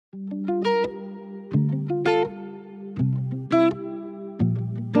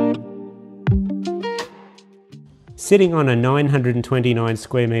Sitting on a 929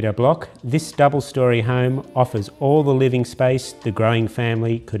 square metre block, this double-storey home offers all the living space the growing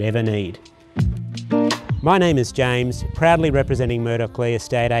family could ever need. My name is James, proudly representing Murdoch-Lee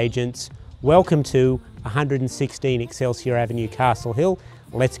Estate Agents. Welcome to 116 Excelsior Avenue, Castle Hill.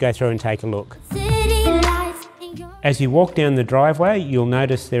 Let's go through and take a look. As you walk down the driveway, you'll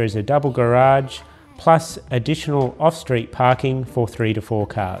notice there is a double garage plus additional off-street parking for 3 to 4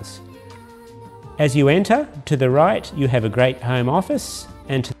 cars. As you enter, to the right you have a great home office,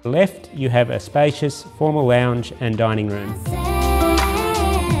 and to the left you have a spacious formal lounge and dining room.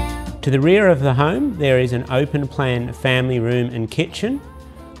 To the rear of the home there is an open plan family room and kitchen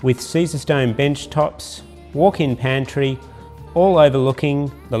with Caesar stone bench tops, walk-in pantry, all overlooking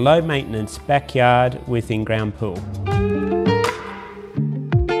the low maintenance backyard with in-ground pool.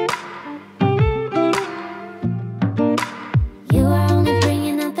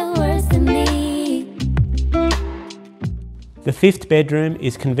 The fifth bedroom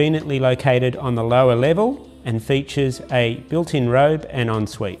is conveniently located on the lower level and features a built-in robe and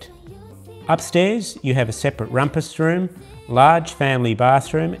ensuite. Upstairs you have a separate rumpus room, large family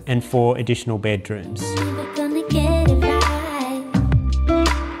bathroom and 4 additional bedrooms.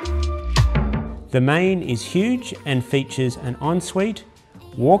 The main is huge and features an ensuite,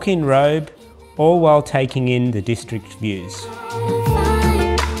 walk-in robe, all while taking in the district views.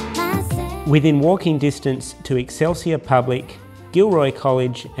 Within walking distance to Excelsior Public, Gilroy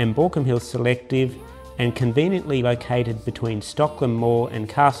College and Baulkham Hills Selective, and conveniently located between Stockland Mall and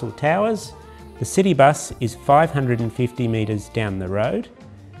Castle Towers, the city bus is 550 metres down the road,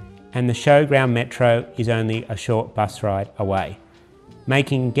 and the Showground Metro is only a short bus ride away,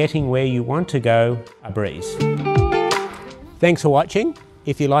 making getting where you want to go a breeze. Thanks for watching.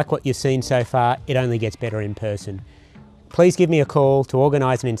 If you like what you've seen so far, it only gets better in person. Please give me a call to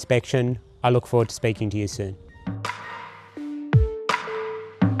organise an inspection. I look forward to speaking to you soon.